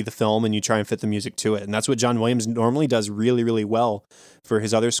you see the film and you try and fit the music to it. And that's what John Williams normally does really, really well for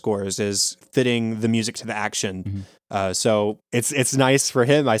his other scores, is fitting the music to the action. So it's nice for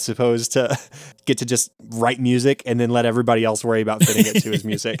him, I suppose, to get to just write music and then let everybody else worry about fitting it to his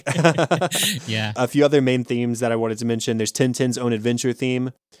music. Yeah. A few other main themes that I wanted to mention. There's Tintin's own adventure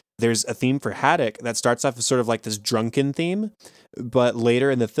theme. There's a theme for Haddock that starts off as sort of like this drunken theme, but later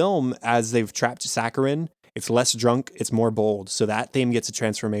in the film, as they've trapped Sakharine, it's less drunk, it's more bold. So that theme gets a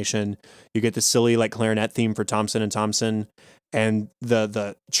transformation. You get the silly like clarinet theme for Thompson and Thompson, and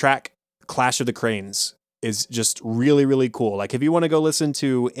the track Clash of the Cranes is just really, really cool. Like if you want to go listen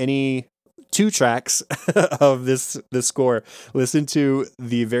to any two tracks of this score, listen to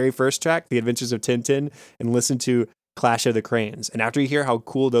the very first track, The Adventures of Tintin, and listen to Clash of the Cranes. And after you hear how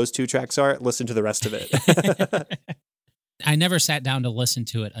cool those two tracks are, listen to the rest of it. I never sat down to listen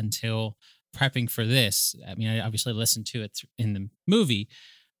to it until prepping for this. I mean, I obviously listened to it in the movie,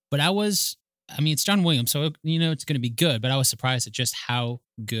 but it's John Williams, so it's going to be good, but I was surprised at just how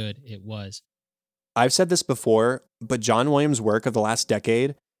good it was. I've said this before, but John Williams' work of the last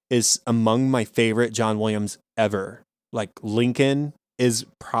decade is among my favorite John Williams ever. Like Lincoln is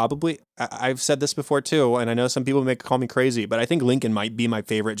probably, I've said this before too, and I know some people may call me crazy, but I think Lincoln might be my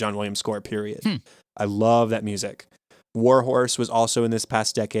favorite John Williams score, period. I love that music. Warhorse was also in this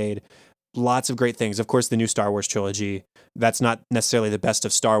past decade. Lots of great things. Of course, the new Star Wars trilogy. That's not necessarily the best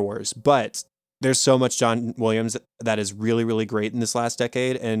of Star Wars, but there's so much John Williams that is really, really great in this last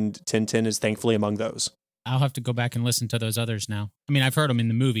decade, and Tintin is thankfully among those. I'll have to go back and listen to those others now. I mean, I've heard them in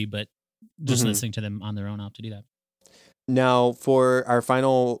the movie, but just listening to them on their own, I'll have to do that. Now, for our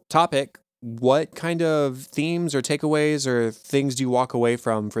final topic, what kind of themes or takeaways or things do you walk away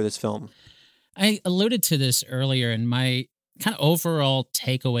from for this film? I alluded to this earlier, and my kind of overall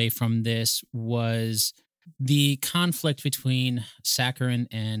takeaway from this was the conflict between Sakharine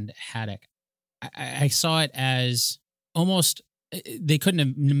and Haddock. I saw it as almost, they couldn't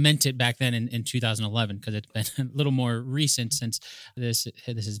have meant it back then in 2011 because it's been a little more recent since this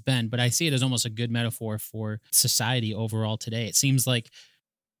has been, but I see it as almost a good metaphor for society overall today. It seems like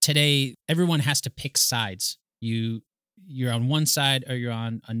today everyone has to pick sides. You're on one side or you're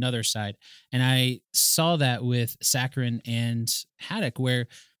on another side. And I saw that with Sakharine and Haddock, where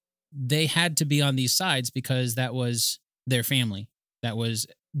they had to be on these sides because that was their family. That was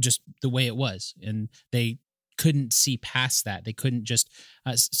just the way it was. And they couldn't see past that. They couldn't just,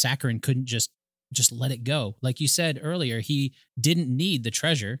 Sakharine couldn't just let it go. Like you said earlier, he didn't need the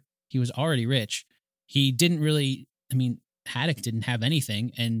treasure. He was already rich. He didn't really, Haddock didn't have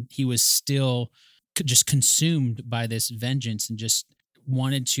anything, and he was still just consumed by this vengeance and just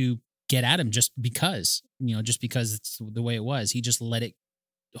wanted to get at him just because it's the way it was. He just let it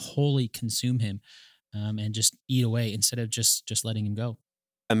wholly consume him and just eat away instead of just letting him go.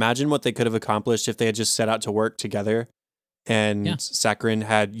 Imagine what they could have accomplished if they had just set out to work together and Sakharine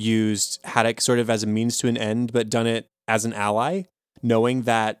had used Haddock sort of as a means to an end, but done it as an ally, knowing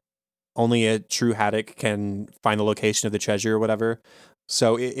that only a true Haddock can find the location of the treasure or whatever.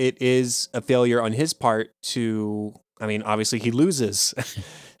 So it is a failure on his part to, obviously he loses.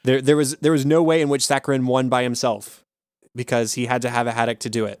 There was no way in which Sakharine won by himself because he had to have a Haddock to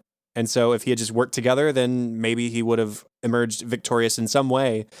do it. And so if he had just worked together, then maybe he would have emerged victorious in some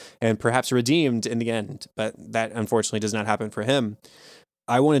way and perhaps redeemed in the end. But that unfortunately does not happen for him.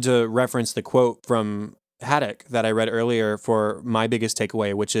 I wanted to reference the quote from Haddock that I read earlier for my biggest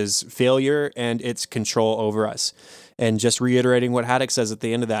takeaway, which is failure and its control over us. And just reiterating what Haddock says at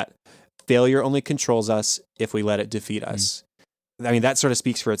the end of that, failure only controls us if we let it defeat us. That sort of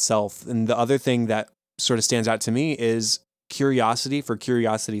speaks for itself. And the other thing that sort of stands out to me is curiosity for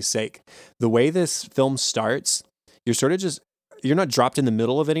curiosity's sake. The way this film starts, you're not dropped in the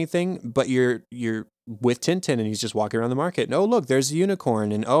middle of anything, but you're with Tintin and he's just walking around the market. And, oh, look, there's a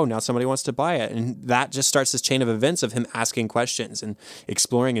unicorn. And, oh, now somebody wants to buy it. And that just starts this chain of events of him asking questions and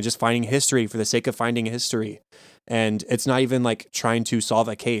exploring and just finding history for the sake of finding history. And it's not even like trying to solve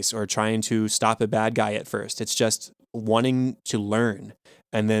a case or trying to stop a bad guy at first. It's just wanting to learn.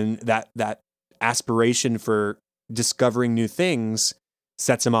 And then that aspiration for discovering new things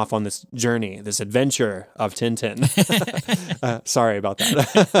sets him off on this journey, this adventure of Tintin. Sorry about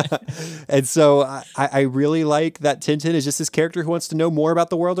that. And so I really like that Tintin is just this character who wants to know more about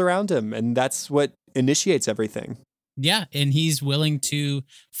the world around him. And that's what initiates everything. Yeah. And he's willing to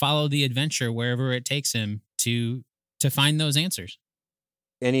follow the adventure wherever it takes him to find those answers.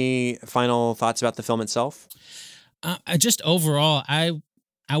 Any final thoughts about the film itself? Just overall, I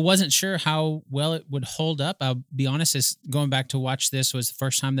I wasn't sure how well it would hold up. I'll be honest, is going back to watch this was the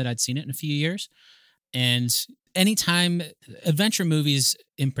first time that I'd seen it in a few years. And anytime adventure movies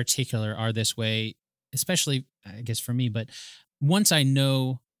in particular are this way, especially I guess for me, but once I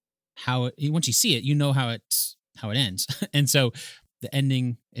know once you see it, you know how it ends. And so the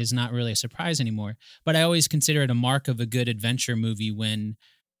ending is not really a surprise anymore. But I always consider it a mark of a good adventure movie when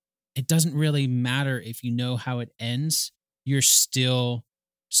it doesn't really matter if you know how it ends, you're still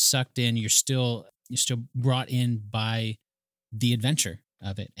sucked in, you're still brought in by the adventure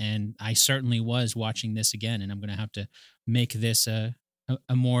of it. And I certainly was watching this again, and I'm going to have to make this a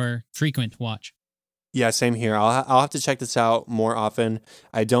more frequent watch. Yeah, same here. I'll have to check this out more often.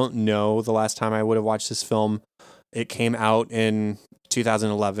 I don't know the last time I would have watched this film. It came out in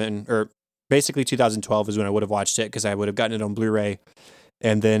 2011, or basically 2012 is when I would have watched it because I would have gotten it on Blu-ray.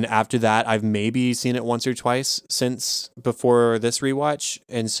 And then after that, I've maybe seen it once or twice since before this rewatch.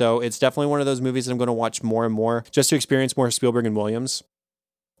 And so it's definitely one of those movies that I'm going to watch more and more just to experience more Spielberg and Williams.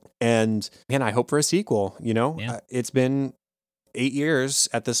 And man, I hope for a sequel, you know? Yeah. It's been 8 years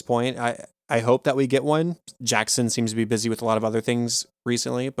at this point. I hope that we get one. Jackson seems to be busy with a lot of other things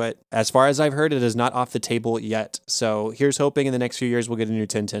recently, but as far as I've heard, it is not off the table yet. So here's hoping in the next few years we'll get a new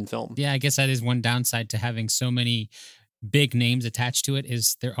Tintin film. Yeah, I guess that is one downside to having so many big names attached to it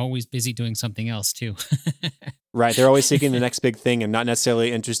is they're always busy doing something else too. Right. They're always seeking the next big thing and not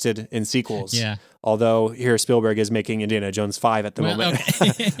necessarily interested in sequels. Yeah. Although here Spielberg is making Indiana Jones 5 at the moment.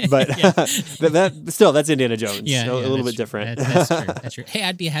 Okay. but Yeah. that's Indiana Jones. Yeah, So a little that's bit true. different. That's true. That's true. Hey,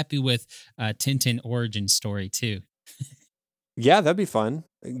 I'd be happy with Tintin origin story too. Yeah, that'd be fun.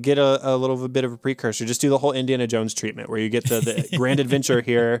 Get a little bit of a precursor. Just do the whole Indiana Jones treatment where you get the grand adventure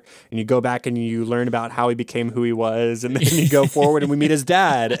here and you go back and you learn about how he became who he was. And then you go forward and we meet his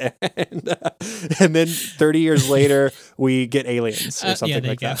dad. And then 30 years later, we get aliens or something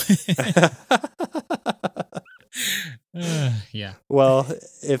like that. Yeah. Well,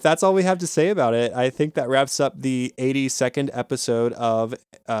 if that's all we have to say about it, I think that wraps up the 82nd episode of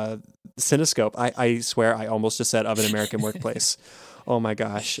Cinescope. I swear I almost just said of an American Workplace. Oh my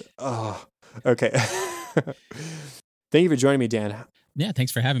gosh. Oh, okay. Thank you for joining me, Dan. Yeah.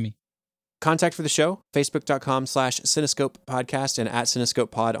 Thanks for having me. Contact for the show, facebook.com/Cinescope podcast and @Cinescope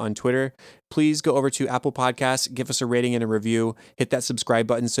pod on Twitter. Please go over to Apple Podcasts, give us a rating and a review, hit that subscribe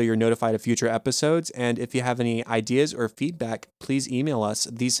button so you're notified of future episodes. And if you have any ideas or feedback, please email us,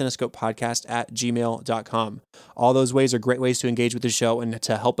 thecinescopepodcast@gmail.com. All those ways are great ways to engage with the show and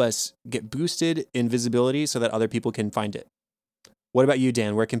to help us get boosted in visibility so that other people can find it. What about you,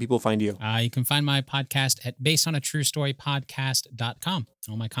 Dan? Where can people find you? You can find my podcast at basedonatruestorypodcast.com.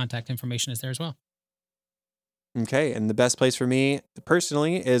 All my contact information is there as well. Okay, and the best place for me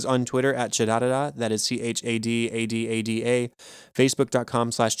personally is on Twitter at Chadadada. That is CHADADADA.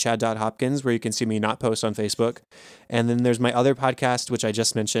 Facebook.com/Chad.Hopkins, where you can see me not post on Facebook. And then there's my other podcast, which I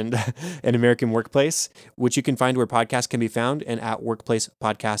just mentioned, An American Workplace, which you can find where podcasts can be found and at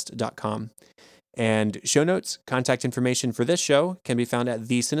workplacepodcast.com. And show notes, contact information for this show can be found at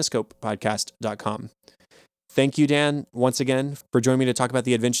thecinescopepodcast.com. Thank you, Dan, once again, for joining me to talk about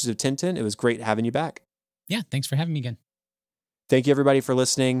the adventures of Tintin. It was great having you back. Yeah, thanks for having me again. Thank you, everybody, for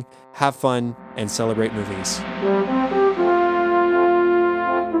listening. Have fun and celebrate movies.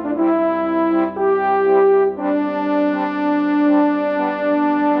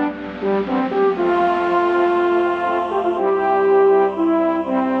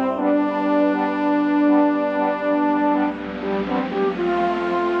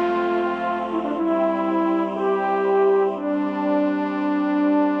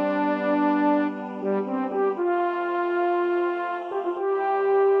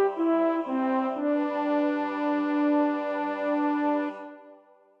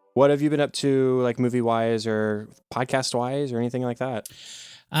 What have you been up to, like movie-wise or podcast-wise or anything like that?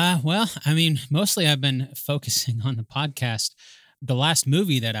 Well, I mean, mostly I've been focusing on the podcast. The last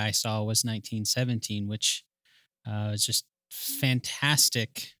movie that I saw was 1917, which is just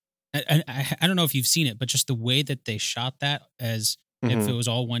fantastic. I don't know if you've seen it, but just the way that they shot that as if it was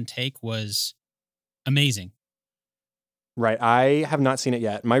all one take was amazing. Right. I have not seen it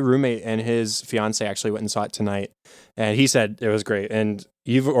yet. My roommate and his fiance actually went and saw it tonight, and he said it was great. And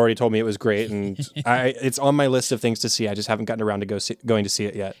you've already told me it was great, and it's on my list of things to see. I just haven't gotten around to going to see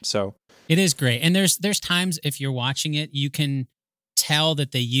it yet. So it is great. And there's times if you're watching it, you can tell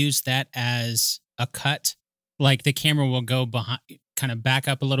that they use that as a cut. Like the camera will go behind, kind of back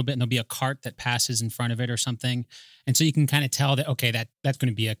up a little bit, and there'll be a cart that passes in front of it or something. And so you can kind of tell that, okay, that's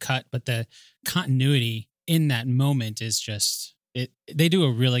going to be a cut, but the continuity in that moment is just they do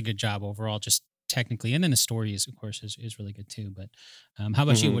a really good job overall, just technically, and then the story is, of course, is really good too. But how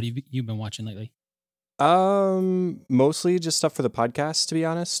about you? What have you been watching lately? Mostly just stuff for the podcast, to be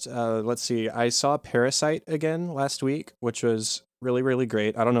honest. Let's see. I saw Parasite again last week, which was really, really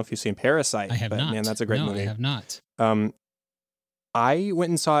great. I don't know if you've seen Parasite, I have but not. man, that's a great No, movie. I have not. I went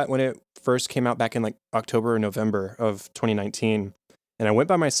and saw it when it first came out back in like October or November of 2019. And I went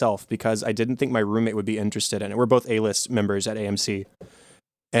by myself because I didn't think my roommate would be interested in it. We're both A-list members at AMC.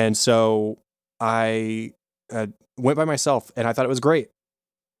 And so I went by myself and I thought it was great.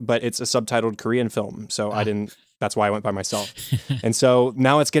 But it's a subtitled Korean film. So that's why I went by myself. And so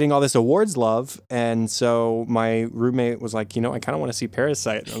now it's getting all this awards love. And so my roommate was like, I kind of want to see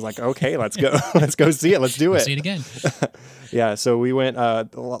Parasite. And I was like, okay, let's go. Let's go see it. Let's do it. See it again. Yeah. So we went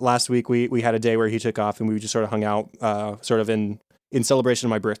last week. We had a day where he took off and we just sort of hung out sort of in celebration of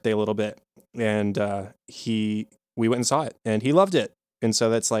my birthday a little bit. And we went and saw it and he loved it. And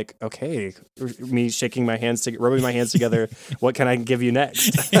so that's like, okay, me shaking my hands, rubbing my hands together. What can I give you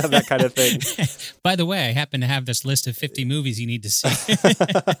next? That kind of thing. By the way, I happen to have this list of 50 movies you need to see.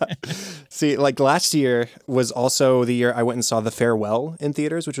 See, like last year was also the year I went and saw The Farewell in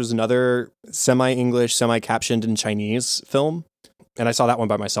theaters, which was another semi-English, semi-captioned in Chinese film. And I saw that one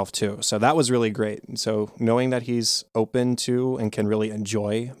by myself too. So that was really great. And so knowing that he's open to and can really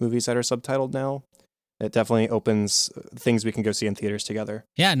enjoy movies that are subtitled now, it definitely opens things we can go see in theaters together.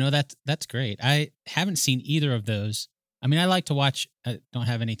 Yeah, no, that's great. I haven't seen either of those. I mean, I like to watch, I don't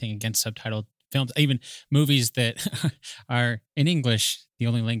have anything against subtitled films, even movies that are in English, the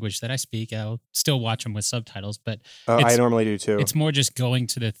only language that I speak. I'll still watch them with subtitles, but I normally do too. It's more just going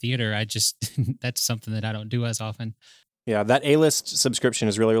to the theater. That's something that I don't do as often. Yeah, that A-list subscription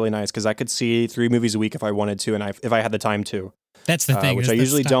is really, really nice because I could see 3 movies a week if I wanted to and if I had the time to. That's the thing. Which I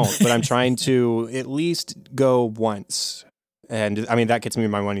usually don't, but I'm trying to at least go once. And I mean, that gets me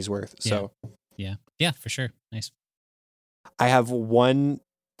my money's worth. So Yeah, for sure. Nice. I have one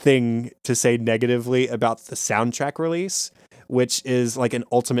thing to say negatively about the soundtrack release, which is like an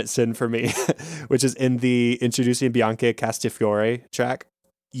ultimate sin for me, which is in the Introducing Bianca Castifiore track.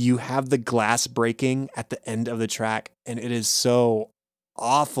 You have the glass breaking at the end of the track, and it is so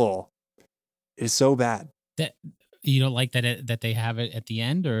awful. It is so bad. That you don't like that they have it at the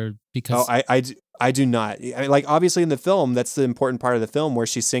end, or because? Oh, I do not. Like obviously in the film, that's the important part of the film where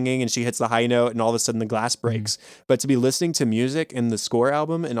she's singing and she hits the high note, and all of a sudden the glass breaks. But to be listening to music in the score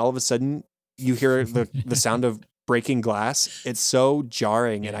album, and all of a sudden you hear the sound of breaking glass, it's so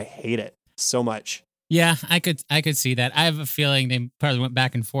jarring, and I hate it so much. Yeah, I could see that. I have a feeling they probably went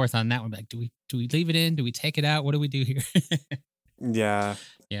back and forth on that one. Like, do we leave it in? Do we take it out? What do we do here? Yeah.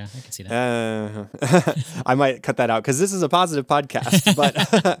 Yeah, I can see that. I might cut that out because this is a positive podcast,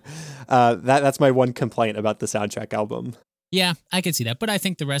 but that's my one complaint about the soundtrack album. Yeah, I can see that, but I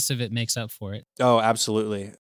think the rest of it makes up for it. Oh, absolutely.